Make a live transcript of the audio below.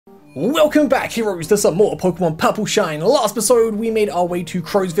Welcome back, heroes, to some more Pokemon Purple Shine. Last episode, we made our way to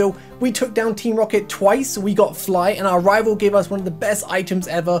Crowsville. We took down Team Rocket twice, we got Fly, and our rival gave us one of the best items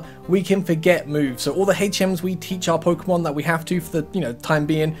ever. We can forget moves. So all the HMs we teach our Pokemon that we have to for the time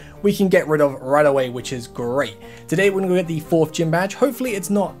being, we can get rid of right away, which is great. Today we're going to go get the 4th gym badge. Hopefully it's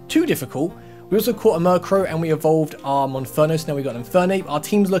not too difficult. We also caught a Murkrow and we evolved our Monfernos. Now we got an Infernape. Our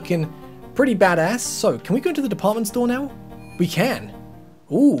team's looking pretty badass. So can we go to the department store now? We can.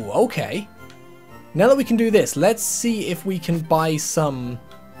 Ooh, okay. Now that we can do this, let's see if we can buy some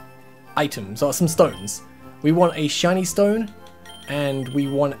items or some stones. We want a shiny stone, and we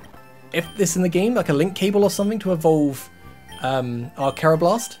want, if this in the game, like a link cable or something to evolve our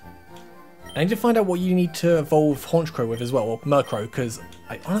Karrablast. I need to find out what you need to evolve Honchkrow with as well, or Murkrow, because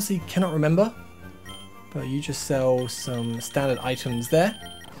I honestly cannot remember. But you just sell some standard items there.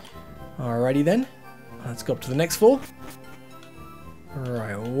 Alrighty then. Let's go up to the next floor.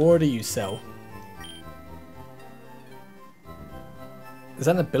 Right, what do you sell? Is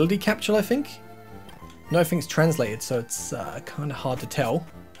that an ability capsule, I think? No, I think it's translated, so it's kind of hard to tell.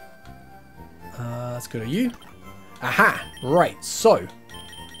 Let's go to you. Aha! Right, so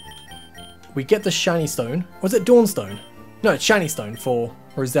we get the shiny stone. Was it Dawnstone? No, it's shiny stone for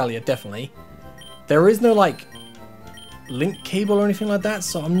Roselia, definitely. There is no, like, link cable or anything like that,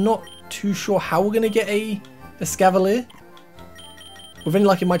 so I'm not too sure how we're going to get a Escavalier. Within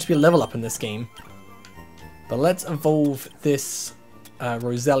like it might just be a level up in this game. But let's evolve this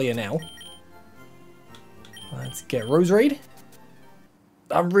Roselia now. Let's get Roserade.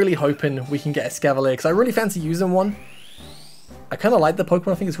 I'm really hoping we can get Escavalier because I really fancy using one. I kind of like the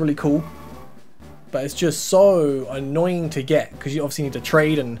Pokemon, I think it's really cool. But it's just so annoying to get because you obviously need to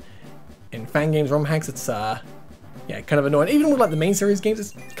trade, and in fan games, ROM hacks, it's yeah, kind of annoying. Even with like the main series games,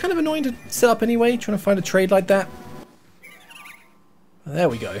 it's kind of annoying to set up anyway, trying to find a trade like that. There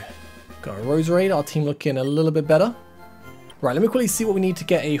we go. Got a Roserade, our team looking a little bit better. Right, let me quickly see what we need to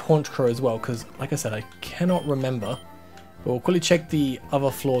get a Honchkrow as well, because like I said, I cannot remember. But we'll quickly check the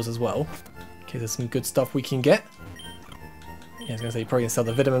other floors as well. Okay, there's some good stuff we can get. Yeah, I was going to say, you're probably going to sell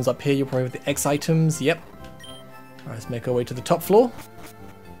the vitamins up here. You're probably with the X items. Yep. Alright, let's make our way to the top floor.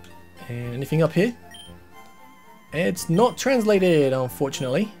 And anything up here? It's not translated,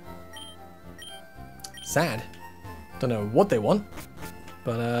 unfortunately. Sad. Don't know what they want.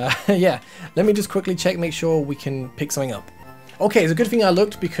 But yeah, let me just quickly check, make sure we can pick something up. Okay, it's a good thing I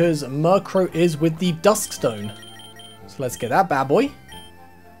looked because Murkrow is with the Duskstone. So let's get that bad boy.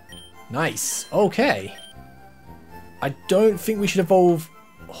 Nice. Okay. I don't think we should evolve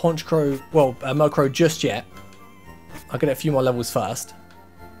Honchkrow, well, Murkrow just yet. I'll get a few more levels first.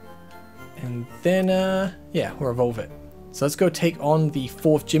 And then, yeah, we'll evolve it. So let's go take on the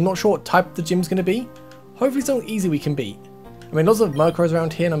 4th gym. Not sure what type the gym's going to be. Hopefully something easy we can beat. I mean, lots of Murkrows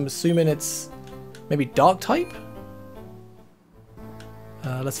around here, and I'm assuming it's maybe Dark type?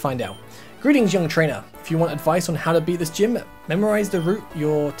 Let's find out. Greetings, young trainer. If you want advice on how to beat this gym, memorize the route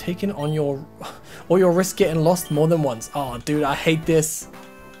you're taking on your... or you'll risk getting lost more than once. Oh, dude, I hate this.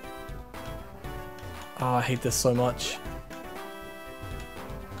 Oh, I hate this so much.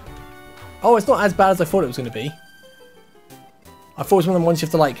 Oh, it's not as bad as I thought it was going to be. I thought it was one of the ones you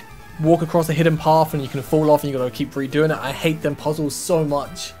have to, like, walk across a hidden path and you can fall off and you gotta keep redoing it. I hate them puzzles so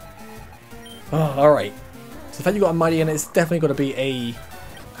much. Oh, alright. So the fact you got a Mighty in it, it's definitely got to be a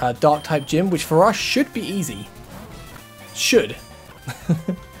Dark type gym, which for us should be easy. Should.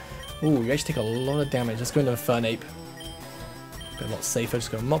 Ooh, you actually take a lot of damage. Let's go into Infernape. Be a lot safer.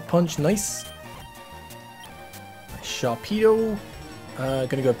 Just go Mach Punch. Nice. Sharpedo.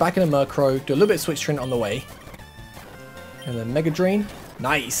 Gonna go back into Murkrow. Do a little bit of Switch Train on the way. And then Mega Drain.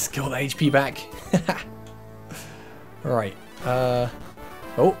 Nice, get all the HP back. Alright.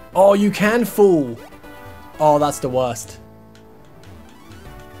 Oh, you can fall. Oh, that's the worst.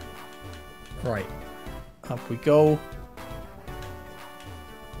 Right. Up we go.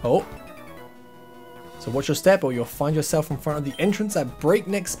 Oh. So watch your step or you'll find yourself in front of the entrance at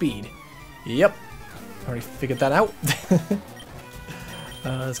breakneck speed. Yep. Already figured that out.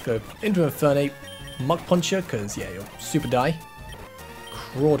 Let's go into Infernape. Mach Puncher, because yeah, you'll super die.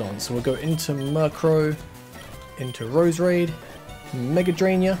 Crawdon, so we'll go into Murkrow, into Roserade, Mega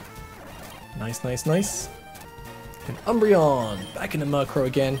Drain. Nice, nice, nice. And Umbreon, back into Murkrow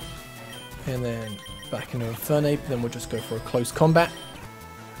again, and then back into Infernape, then we'll just go for a close combat.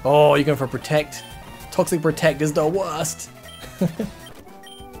 Oh, you're going for a Protect. Toxic Protect is the worst.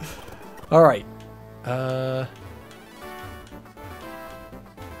 Alright.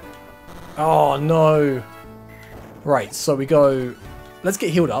 Oh no. Right, so we go... Let's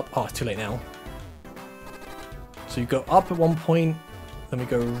get healed up. Oh, it's too late now. So you go up at one point, Then we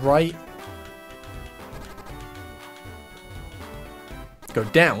go right. Go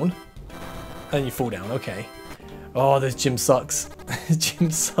down. And then you fall down. Okay. Oh, this gym sucks. This gym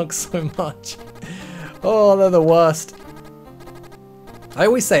sucks so much. Oh, they're the worst. I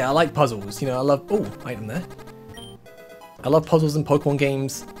always say I like puzzles. You know, I love... Oh, item there. I love puzzles in Pokemon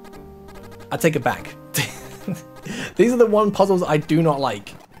games. I take it back. These are the one puzzles I do not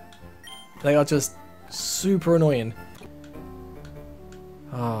like. They are just super annoying.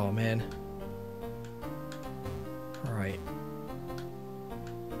 Oh, man. Alright.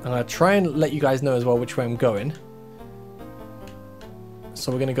 I'm going to try and let you guys know as well which way I'm going.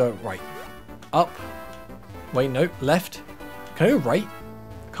 So we're going to go right. Up. Wait, no. Left. Can I go right?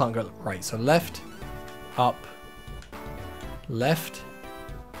 Can't go right. So left. Up. Left.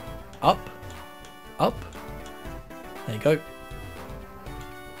 Up. Up. There you go.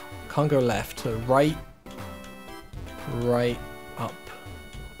 Can't go left. So right. Right. Up.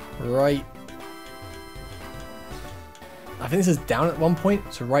 Right. I think this is down at one point.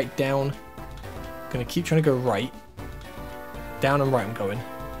 So right, down. Gonna keep trying to go right. Down and right I'm going.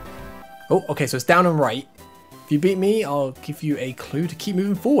 Oh, okay, so it's down and right. If you beat me, I'll give you a clue to keep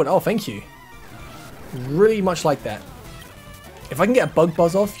moving forward. Oh, thank you. Really much like that. If I can get a Bug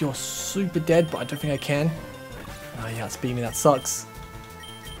Buzz off, you're super dead, but I don't think I can. Oh yeah, it's beating me, that sucks.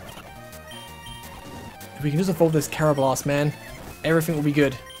 If we can just evolve this Carablast, man, everything will be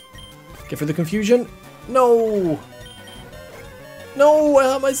good. Get through the confusion. No! No, I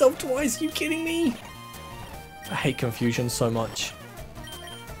hurt myself twice, are you kidding me? I hate confusion so much.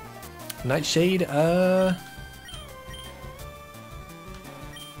 Nightshade, nah,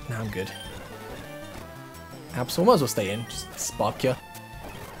 I'm good. Absol, might as well stay in. Just spark ya.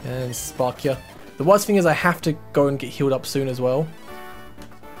 And spark ya. The worst thing is I have to go and get healed up soon as well.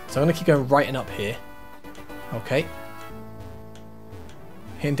 So I'm going to keep going right and up here. Okay.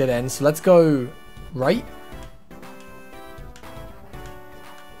 Hitting dead ends. So let's go right.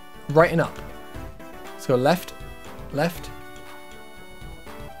 Right and up. Let's go left. Left.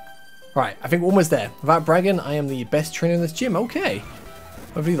 Right, I think we're almost there. Without bragging, I am the best trainer in this gym. Okay.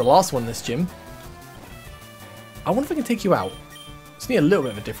 Hopefully the last one in this gym. I wonder if I can take you out. Just need a little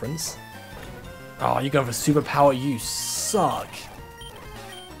bit of a difference. Oh, you're going for superpower. You suck.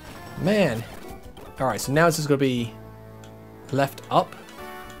 Man. Alright, so now it's just going to be left up.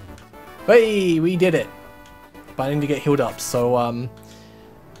 Hey, we did it. But I need to get healed up. So,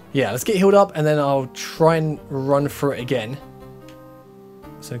 yeah, let's get healed up and then I'll try and run through it again.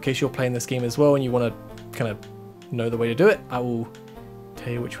 So in case you're playing this game as well and you want to kind of know the way to do it, I will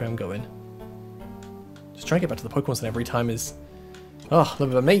tell you which way I'm going. Just trying to get back to the Pokemon Center every time is, oh, a little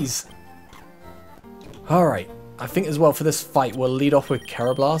bit of a maze. Alright, I think as well for this fight we'll lead off with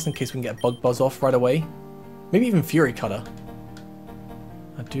Carablast in case we can get Bug Buzz off right away. Maybe even Fury Cutter.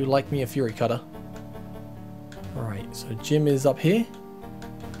 I do like me a Fury Cutter. Alright, so gym is up here.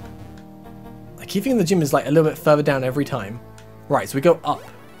 I keep thinking the gym is like a little bit further down every time. Right, so we go up.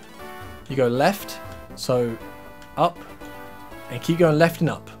 You go left, so up, and keep going left and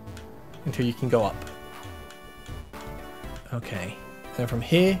up until you can go up. Okay, and then from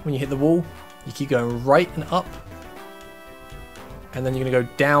here, when you hit the wall, you keep going right and up, and then you're going to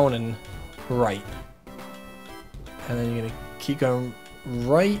go down and right. And then you're going to keep going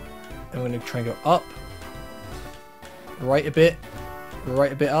right, and we're going to try and go up, right a bit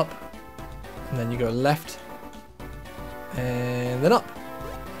up, and then you go left, and then up.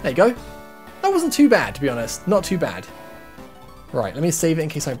 There you go. That wasn't too bad, to be honest. Not too bad. Right, let me save it in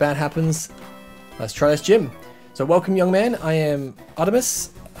case something bad happens. Let's try this gym. So welcome, young man. I am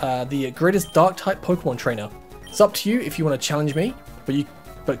Artemis, the greatest Dark-type Pokemon trainer. It's up to you if you want to challenge me,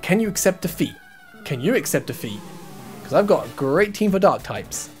 but can you accept defeat? Can you accept defeat? Because I've got a great team for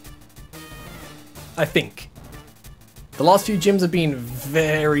Dark-types. I think. The last few gyms have been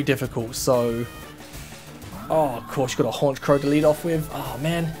very difficult, so... Oh, of course, you've got a Honchkrow to lead off with. Oh,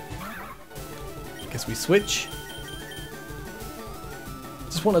 man. Guess we switch.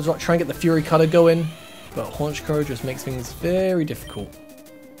 Just want to try and get the Fury Cutter going, but Honchkrow just makes things very difficult.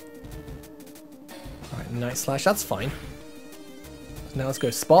 Alright, Night Slash, that's fine. So now let's go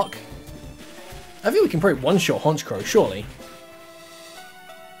Spark. I think we can probably one-shot Honchkrow, surely.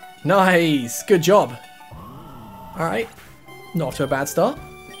 Nice! Good job. Alright. Not off to a bad start.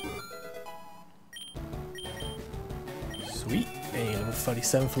 Sweet. A level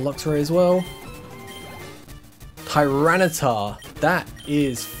 37 for Luxray as well. Tyranitar. That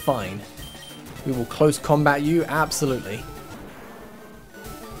is fine. We will close combat you, absolutely.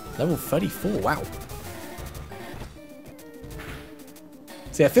 Level 34, wow.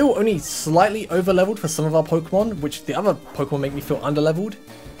 See, See, I feel only slightly over-leveled for some of our Pokemon, which the other Pokemon make me feel under-leveled. So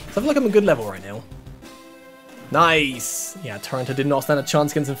I feel like I'm a good level right now. Nice! Yeah, Torrenta did not stand a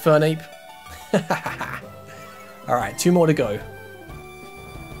chance against Infernape. Alright, 2 more to go.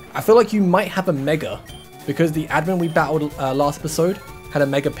 I feel like you might have a Mega, because the admin we battled last episode had a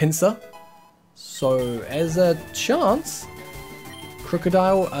Mega Pinsir. So, there's a chance.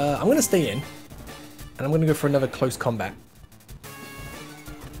 Crocodile, I'm going to stay in. And I'm going to go for another close combat.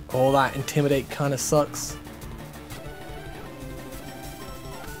 Oh, that Intimidate kind of sucks.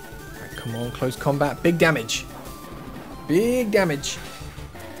 Right, come on, close combat. Big damage. Big damage.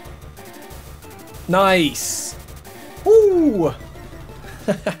 Nice. Ooh.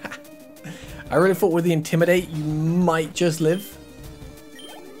 I really thought with the Intimidate you might just live.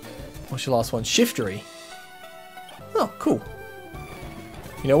 What's your last one? Shiftery. Oh, cool.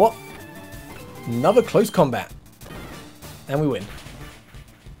 You know what? Another close combat. And we win.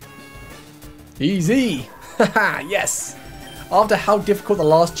 Easy! Haha, yes! After how difficult the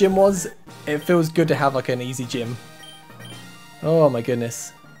last gym was, it feels good to have like an easy gym. Oh my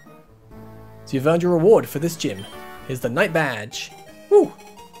goodness. So you've earned your reward for this gym. Here's the Night Badge. Woo!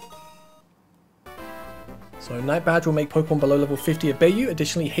 So Night Badge will make Pokemon below level 50 obey you.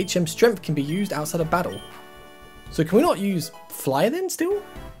 Additionally, HM Strength can be used outside of battle. So can we not use Fly then still?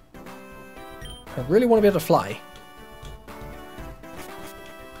 I really want to be able to fly.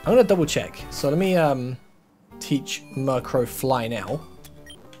 I'm going to double check. So let me teach Murkrow Fly now.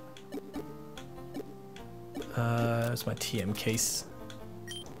 That's my TM case.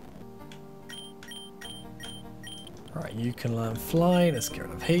 Alright, you can learn Fly. Let's get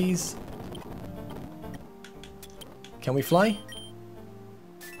rid of Haze. Can we fly?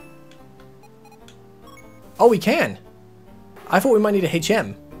 Oh, we can! I thought we might need a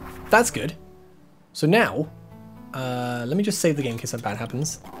HM. That's good. So now, let me just save the game in case something bad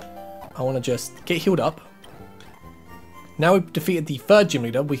happens. I want to just get healed up. Now we've defeated the 3rd gym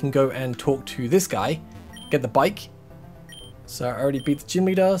leader, we can go and talk to this guy. Get the bike. So I already beat the gym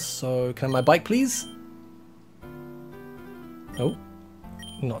leader, so can I have my bike please? Oh,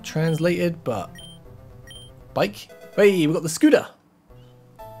 not translated, but bike. Hey, we got the scooter.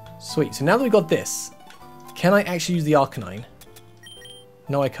 Sweet, so now that we got this, can I actually use the Arcanine?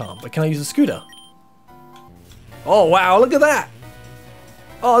 No, I can't, but can I use the scooter? Oh wow, look at that!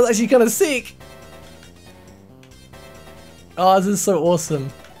 Oh, that's actually kind of sick! Oh, this is so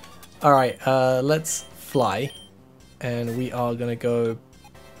awesome. Alright, let's fly. And we are gonna go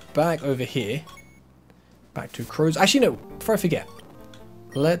back over here. Back to Crows. Actually, no, before I forget.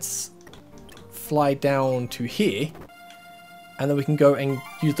 Let's fly down to here. And then we can go and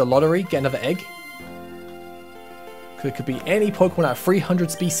use the lottery, get another egg. It could be any Pokemon out of 300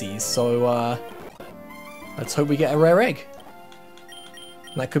 species, so let's hope we get a rare egg.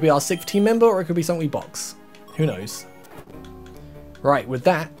 And that could be our 6th team member, or it could be something we box. Who knows? Right, with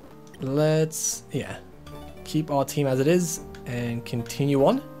that, let's, keep our team as it is and continue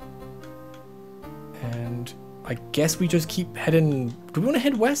on. And I guess we just keep heading, do we want to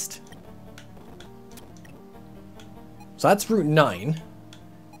head west? So that's Route 9.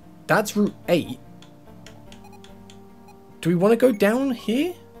 That's Route 8. Do we want to go down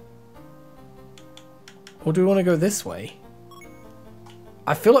here? Or do we want to go this way?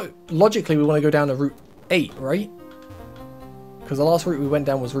 I feel like logically we want to go down to Route 8, right? Because the last route we went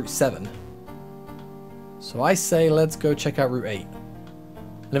down was Route 7. So I say let's go check out Route 8.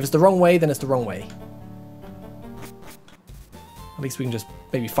 And if it's the wrong way, then it's the wrong way. At least we can just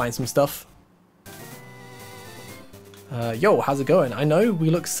maybe find some stuff. Yo, how's it going? I know we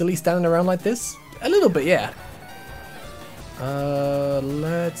look silly standing around like this. A little bit, yeah.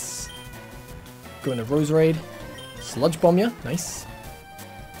 Let's go into Roserade. Sludge Bomb ya, nice.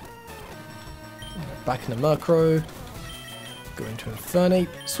 Back into Murkrow. Go into Infernape.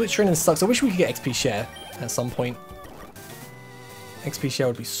 Switch training sucks. I wish we could get XP share at some point. XP share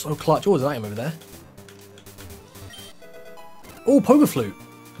would be so clutch. Oh, there's an item over there. Oh, Pogo Flute.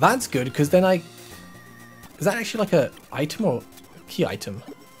 That's good because then I... Is that actually like a item or key item?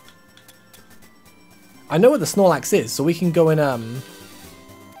 I know what the Snorlax is, so we can go and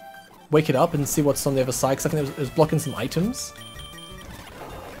wake it up and see what's on the other side, because I think it was blocking some items.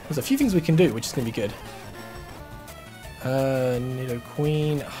 There's a few things we can do, which is going to be good.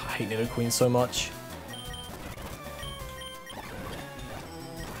 Nidoqueen. Oh, I hate Nidoqueen so much.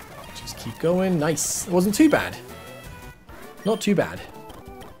 Just keep going. Nice. It wasn't too bad. Not too bad.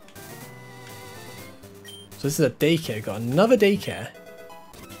 So this is a daycare. Got another daycare.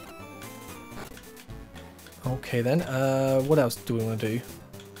 Okay then. What else do we want to do?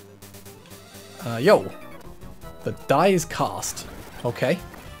 Yo. The die is cast. Okay.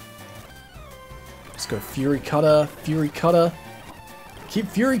 Let's go Fury Cutter, Fury Cutter. Keep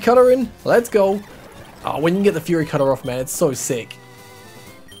Fury Cutter in. Let's go. Oh, when you can get the Fury Cutter off, man, it's so sick.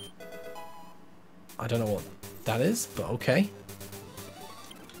 I don't know what that is, but okay.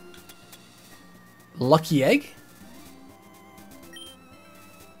 Lucky Egg?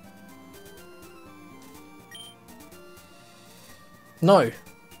 No.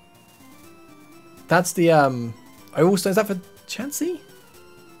 That's the, also, is that for Chansey?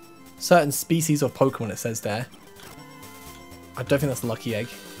 Certain species of Pokemon, it says there. I don't think that's Lucky Egg.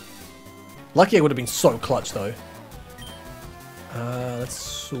 Lucky Egg would have been so clutch, though. Let's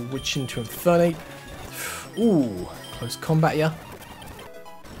switch into Infernape. Ooh, close combat, yeah.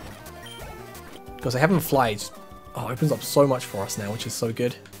 Because I haven't flied. Oh, it opens up so much for us now, which is so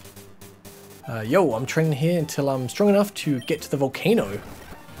good. Yo, I'm training here until I'm strong enough to get to the volcano.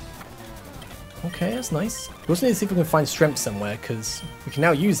 Okay, that's nice. We also need to see if we can find strength somewhere, because we can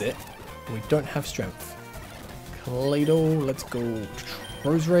now use it, but we don't have strength. Kaleido, let's go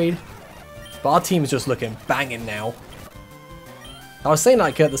Roserade. But our team's just looking banging now. I was saying,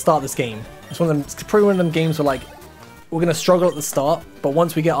 like, at the start of this game, it's probably one of them games where, like, we're going to struggle at the start, but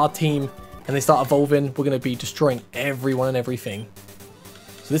once we get our team and they start evolving, we're going to be destroying everyone and everything.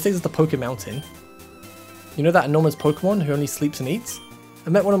 So this takes us to Poké Mountain. You know that enormous Pokemon who only sleeps and eats? I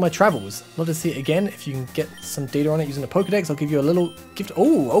met one on my travels. Love to see it again. If you can get some data on it using the Pokedex, I'll give you a little gift.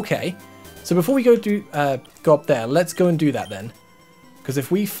 Oh, okay. So before we go up there, let's go and do that then. Because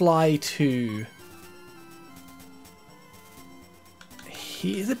if we fly to...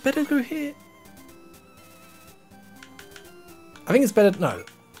 here, is it better to go here? I think it's better... no.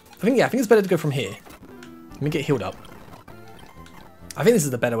 I think it's better to go from here. Let me get healed up. I think this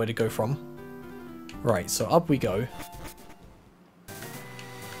is the better way to go from. Right, so up we go.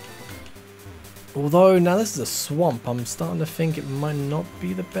 Although, now this is a swamp, I'm starting to think it might not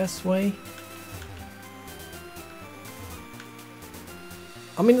be the best way.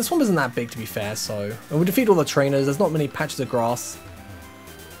 I mean, the swamp isn't that big, to be fair, so... and we'll defeat all the trainers, there's not many patches of grass.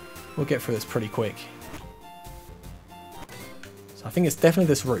 We'll get through this pretty quick. So I think it's definitely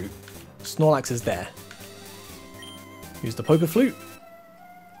this route. Snorlax is there. Use the Poké Flute.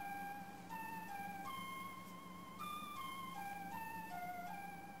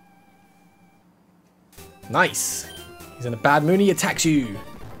 Nice. He's in a bad mood, he attacks you.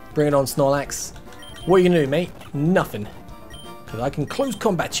 Bring it on, Snorlax. What are you gonna do, mate? Nothing. Because I can close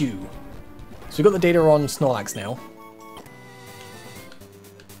combat you. So we've got the data on Snorlax now.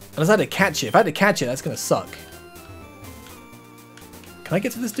 Unless I had to catch it. If I had to catch it, that's gonna suck. Can I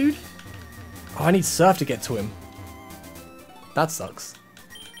get to this dude? Oh, I need Surf to get to him. That sucks.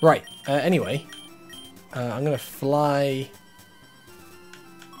 Right, anyway. I'm gonna fly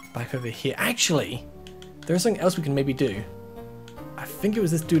back over here. Actually, there's something else we can maybe do. I think it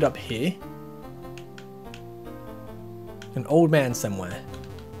was this dude up here. An old man somewhere.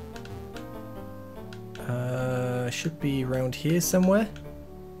 Should be around here somewhere.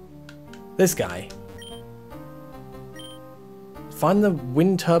 This guy. Find the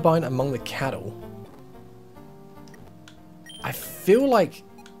wind turbine among the cattle. I feel like...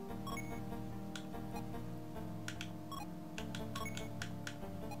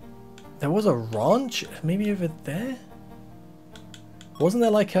 there was a ranch? Maybe over there? Wasn't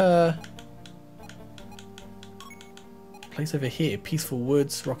there like a... place over here? Peaceful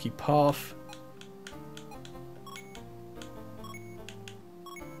woods, rocky path.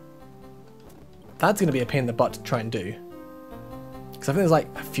 That's going to be a pain in the butt to try and do. Because I think there's like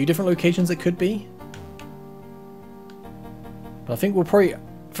a few different locations it could be. But I think we'll probably...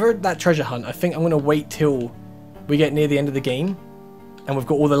 for that treasure hunt, I think I'm going to wait till we get near the end of the game. And we've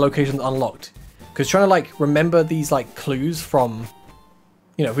got all the locations unlocked. Because trying to like remember these like clues from...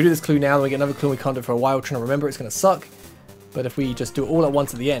 you know, if we do this clue now, then we get another clue and we can't do it for a while. Trying to remember it's going to suck. But if we just do it all at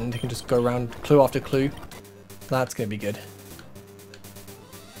once at the end, we can just go around clue after clue. That's going to be good.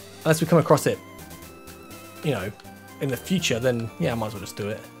 Unless we come across it, you know, in the future, then yeah, I might as well just do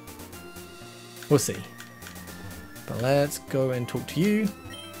it. We'll see. But let's go and talk to you.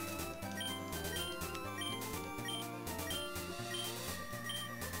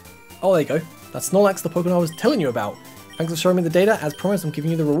 Oh, there you go. That's Snorlax, the Pokemon I was telling you about. Thanks for showing me the data. As promised, I'm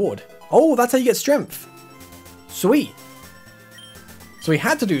giving you the reward. Oh, that's how you get strength. Sweet. So we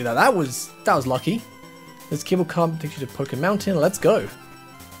had to do that. That was lucky. This cable car takes you to Poké Mountain. Let's go.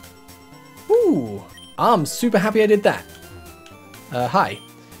 Ooh, I'm super happy I did that. Hi.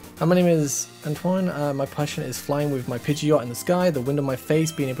 My name is Antoine. My passion is flying with my Pidgeot in the sky, the wind on my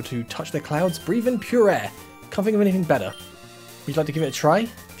face, being able to touch the clouds, breathe in pure air. Can't think of anything better. Would you like to give it a try?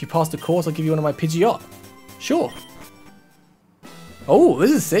 If you pass the course, I'll give you one of my Pidgeot. Sure. Oh,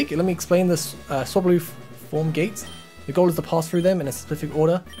 this is sick. Let me explain this Swablu form gates. The goal is to pass through them in a specific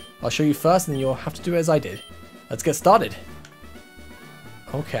order. I'll show you first and then you'll have to do as I did. Let's get started.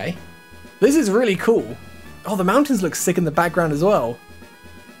 Okay. This is really cool. Oh, the mountains look sick in the background as well.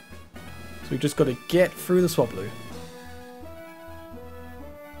 So we've just got to get through the Swablu.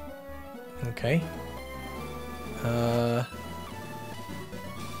 Okay.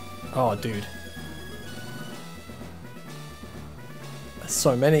 Oh, dude. There's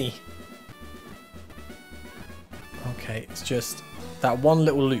so many. Okay, it's just that one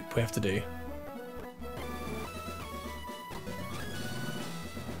little loop we have to do.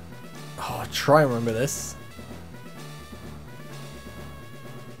 Oh, try and remember this.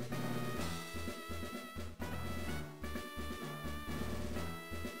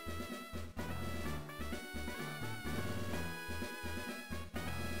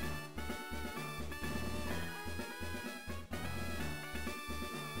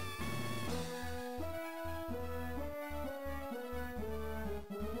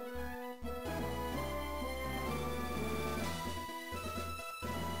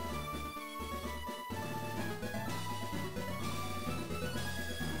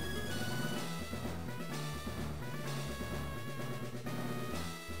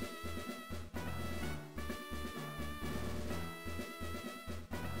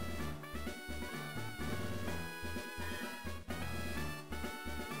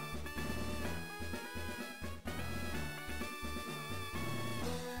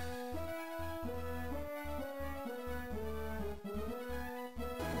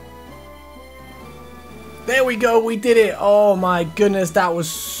 There we go, we did it. Oh my goodness, that was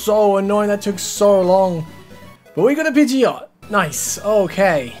so annoying. That took so long. But we got a Pidgeot. Nice,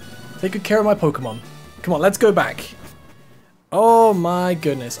 okay. Take good care of my Pokemon. Come on, let's go back. Oh my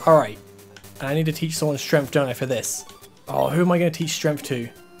goodness, alright. And I need to teach someone Strength, don't I, for this? Oh, who am I going to teach Strength to?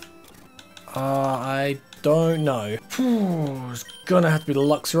 I don't know. It's gonna have to be the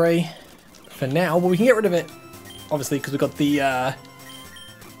Luxray for now, but we can get rid of it. Obviously, because we've got the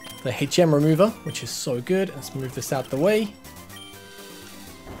HM remover, which is so good. Let's move this out the way.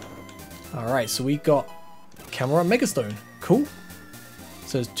 Alright, so we got Camera Megastone. Cool.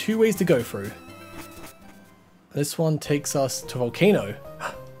 So there's two ways to go through. This one takes us to Volcano.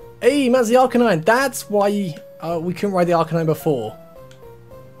 Hey, that's the Arcanine. That's why we couldn't ride the Arcanine before.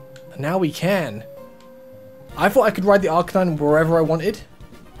 And now we can. I thought I could ride the Arcanine wherever I wanted.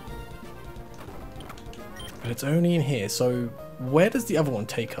 But it's only in here, so where does the other one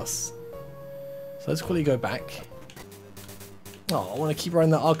take us? So let's quickly go back. Oh, I want to keep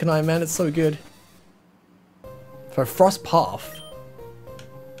riding that Arcanine, man. It's so good. For Frost Path.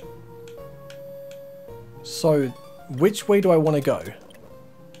 So, which way do I want to go?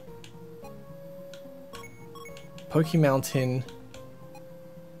 Poke Mountain.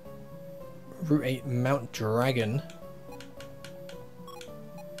 Route 8 Mount Dragon.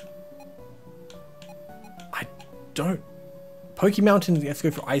 I don't... Poke Mountain, you have to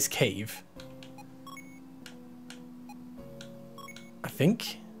go for Ice Cave. I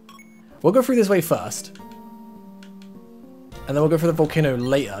think. We'll go through this way first. And then we'll go for the volcano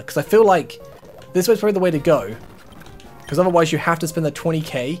later. Because I feel like this way's probably the way to go. Because otherwise you have to spend the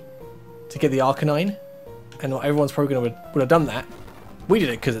 20k to get the Arcanine. And not everyone's probably would have done that. We did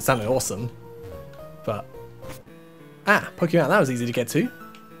it because it sounded awesome. But... Poke Mountain, that was easy to get to.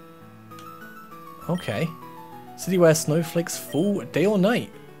 Okay. City where snowflakes fall day or night.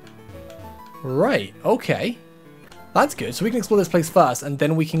 Right, okay. That's good. So we can explore this place first and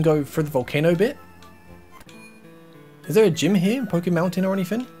then we can go through the volcano bit. Is there a gym here in Poke Mountain or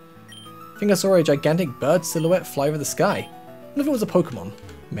anything? I think I saw a gigantic bird silhouette fly over the sky. I wonder if it was a Pokemon.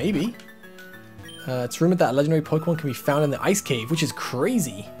 Maybe. It's rumored that a legendary Pokemon can be found in the Ice Cave, which is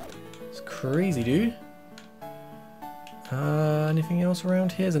crazy. It's crazy, dude. Anything else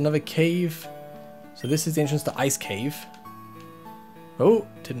around here? There's another cave. So this is the entrance to Ice Cave. Oh,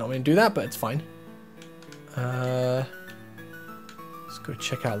 did not mean to do that, but it's fine. Let's go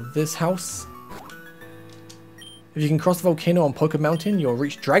check out this house. If you can cross the volcano on Poke Mountain, you'll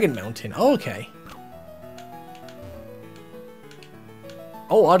reach Dragon Mountain. Oh, okay.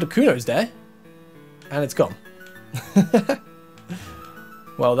 Oh, Articuno's there. And it's gone.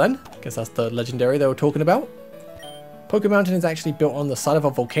 Well then, guess that's the legendary they were talking about. Poke Mountain is actually built on the side of a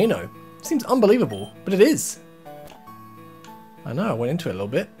volcano. Seems unbelievable, but it is. I know, I went into it a little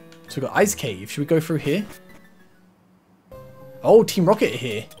bit. So we've got Ice Cave. Should we go through here? Oh, Team Rocket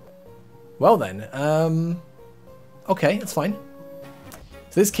here. Well then, okay, that's fine.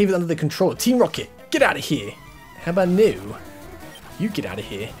 So this cave is under the control of Team Rocket. Get out of here. How about no? You get out of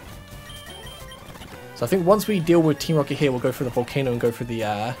here. So So I think once we deal with Team Rocket here, we'll go for the volcano and go for the,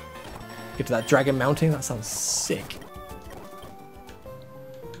 get to that dragon mounting. That sounds sick.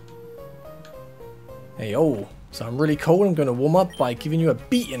 Hey, oh, so I'm really cold. I'm going to warm up by giving you a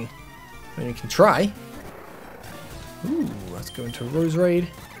beating. And you can try. Ooh, let's go into Rose Raid.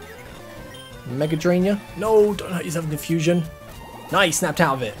 Mega Drain ya. No, don't hurt yourself in confusion. Nice, snapped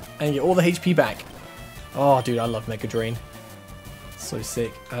out of it. And you get all the HP back. Oh, dude, I love Mega Drain. So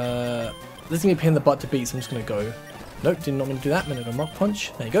sick. This is going to be a pain in the butt to beat, so I'm just going to go... Nope, did not mean to do that. I'm going to go Rock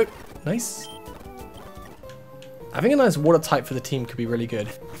Punch. There you go. Nice. I think a nice water type for the team could be really good.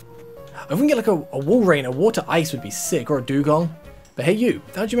 If we can get like a Wall Rain, a Water Ice would be sick, or a Dugong. But hey you,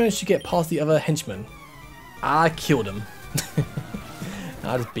 how'd you manage to get past the other henchmen? I killed them.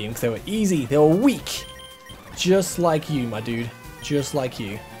 I just beat them because they were easy. They were weak. Just like you, my dude. Just like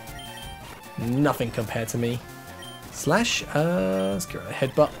you. Nothing compared to me. Slash, let's get rid of the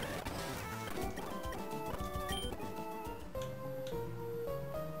headbutt.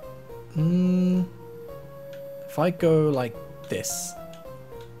 If I go like this.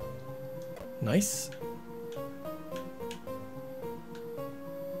 Nice.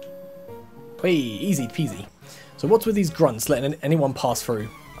 Hey, easy peasy. So what's with these grunts letting anyone pass through?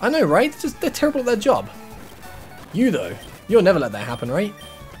 I know, right? They're terrible at their job. You though, you'll never let that happen, right?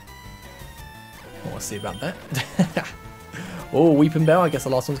 I want to see about that. Oh, Weeping Bell. I guess the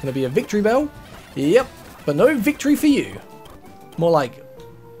last one's going to be a Victory Bell. Yep, but no victory for you. More like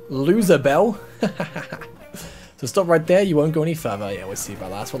Loser Bell. So stop right there. You won't go any further. Yeah, we'll see about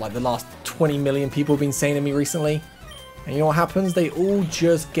that. That's what like the last 20 million people have been saying to me recently. And you know what happens? They all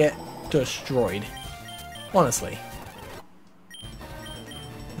just get destroyed. Honestly.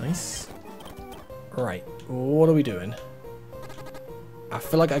 Nice. Right. What are we doing? I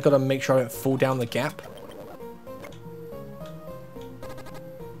feel like I gotta make sure I don't fall down the gap.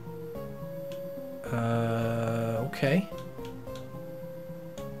 Okay.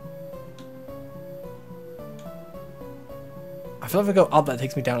 I feel like if I go up, that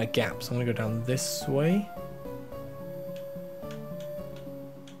takes me down a gap. So I'm gonna go down this way.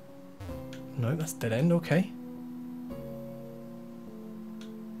 No, that's dead end. Okay.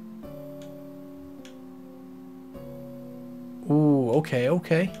 Ooh, okay,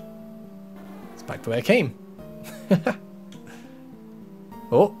 okay. It's back the way I came.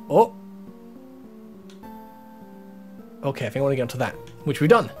 Oh, oh. Okay, I think I want to get onto that, which we've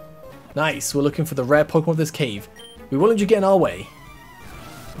done. Nice, we're looking for the rare Pokemon of this cave. We won't let you get in our way.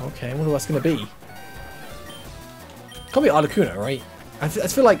 Okay, I wonder what that's going to be. Can't be Articuno, right? I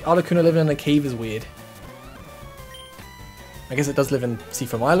feel like Articuno living in a cave is weird. I guess it does live in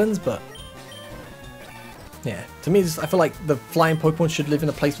Seafoam Islands, but... yeah, to me, I feel like the flying Pokemon should live in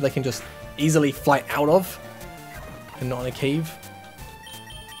a place where they can just easily fly out of. And not in a cave.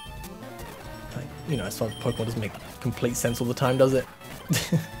 Like, you know, as far as Pokemon doesn't make complete sense all the time, does it?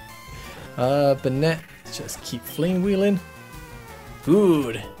 Banette, just keep flame wheeling.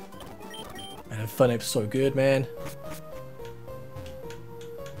 Good. Man, Infernape's so good, man.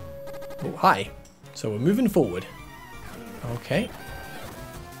 Oh, hi. So we're moving forward. Okay.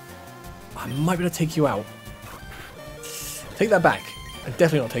 I might be able to take you out. Take that back. I'm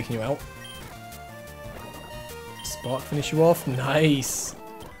definitely not taking you out. Spark finish you off. Nice.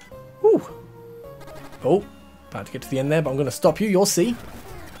 Woo. Oh, about to get to the end there, but I'm going to stop you. You'll see.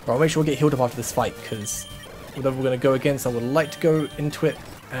 But I'll make sure we get healed up after this fight, because whatever we're going to go against, I would like to go into it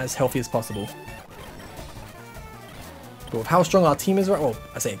as healthy as possible. But with how strong our team is right, well,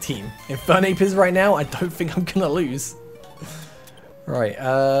 I say team, Infernape is right now, I don't think I'm going to lose. Right,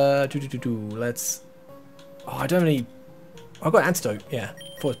 let's... oh, I don't have any... I've got Antidote, yeah. I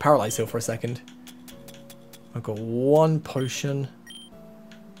thought it was Paralyze Heal for a second. I've got one potion.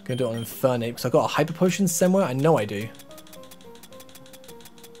 I'm going to do it on Infernape, because I've got a Hyper Potion somewhere, I know I do.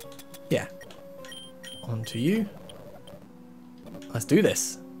 Yeah. On to you. Let's do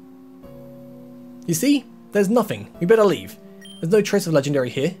this. You see? There's nothing. We better leave. There's no trace of Legendary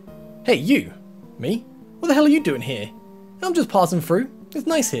here. Hey, you! Me? What the hell are you doing here? I'm just passing through. It's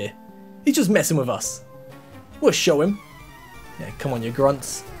nice here. He's just messing with us. We'll show him. Yeah, come on, you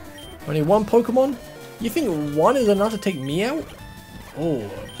grunts. Only one Pokemon? You think one is enough to take me out? Oh,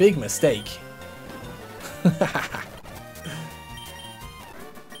 big mistake.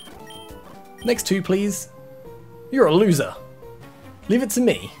 Next two, please. You're a loser. Leave it to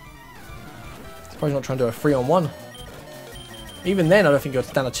me. Probably not trying to do a 3-on-1. Even then, I don't think you'll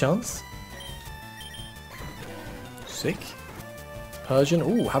stand a chance. Sick. Persian.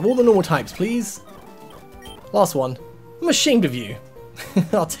 Ooh, have all the normal types, please. Last one. I'm ashamed of you.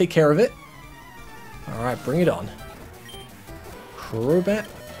 I'll take care of it. Alright, bring it on. Crobat.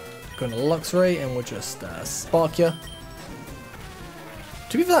 Go into Luxray and we'll just spark you.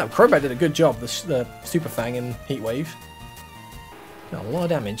 To be fair, Crobat did a good job, the Super Fang and Heat Wave. Got a lot of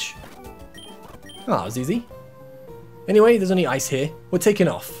damage. Oh, that was easy. Anyway, there's only ice here. We're taking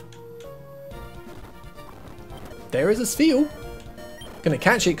off. There is a Spheal. Gonna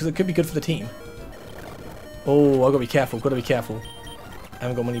catch it because it could be good for the team. Oh, I gotta be careful, gotta be careful. I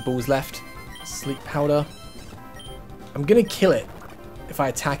haven't got many balls left. Sleep Powder. I'm gonna kill it if I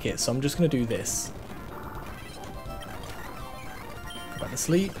attack it, so I'm just gonna do this. Go back to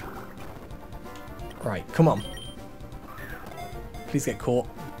sleep. Right, come on. Please get caught.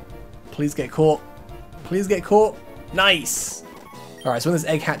 Please get caught. Please get caught. Nice! Alright, so when this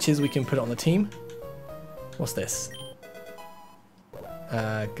egg hatches, we can put it on the team. What's this?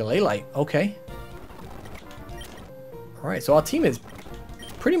 Galelite. Okay. Alright, so our team is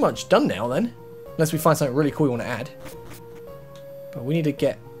pretty much done now then. Unless we find something really cool we want to add. But we need to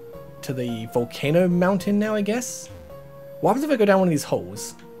get to the volcano mountain now, I guess. What happens if I go down one of these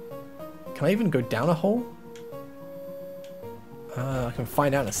holes? Can I even go down a hole? I can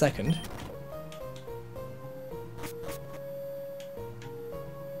find out in a second.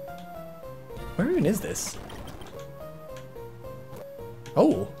 Where even is this?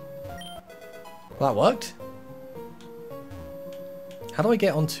 Oh! Well, that worked. How do I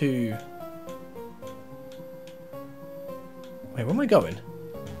get onto... Wait, where am I going?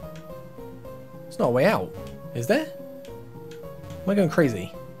 There's not a way out, is there? Am I going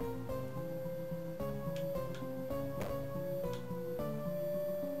crazy?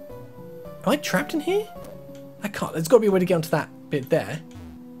 Am I trapped in here? I can't. There's got to be a way to get onto that bit there.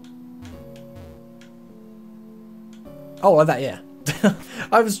 Oh, like that, yeah.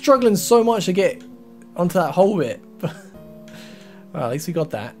 I was struggling so much to get onto that whole bit. Well, at least we got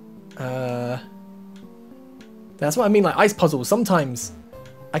that. That's what I mean, like ice puzzles. Sometimes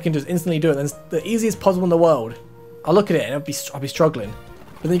I can just instantly do it. And it's the easiest puzzle in the world. I'll look at it and I'll be struggling.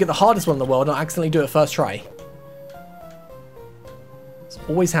 But then you get the hardest one in the world and I'll accidentally do it first try. This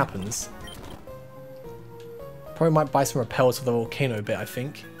always happens. Probably might buy some repels for the volcano bit, I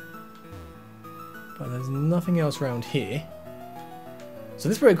think. But there's nothing else around here. So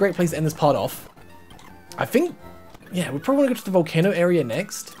this would be a great place to end this part off. I think, yeah, we probably want to go to the volcano area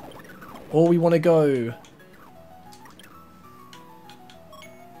next. Or we want to go...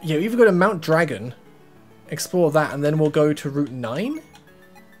 Yeah, we either go to Mount Dragon, explore that, and then we'll go to Route 9.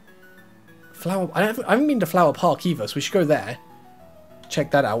 Flower... I haven't been to Flower Park either, so we should go there. Check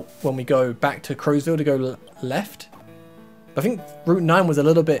that out when we go back to Crowsville to go left. I think Route 9 was a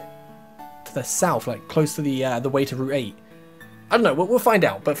little bit to the south, like close to the way to Route 8. I don't know, we'll find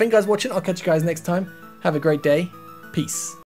out. But thank you guys for watching. I'll catch you guys next time. Have a great day. Peace.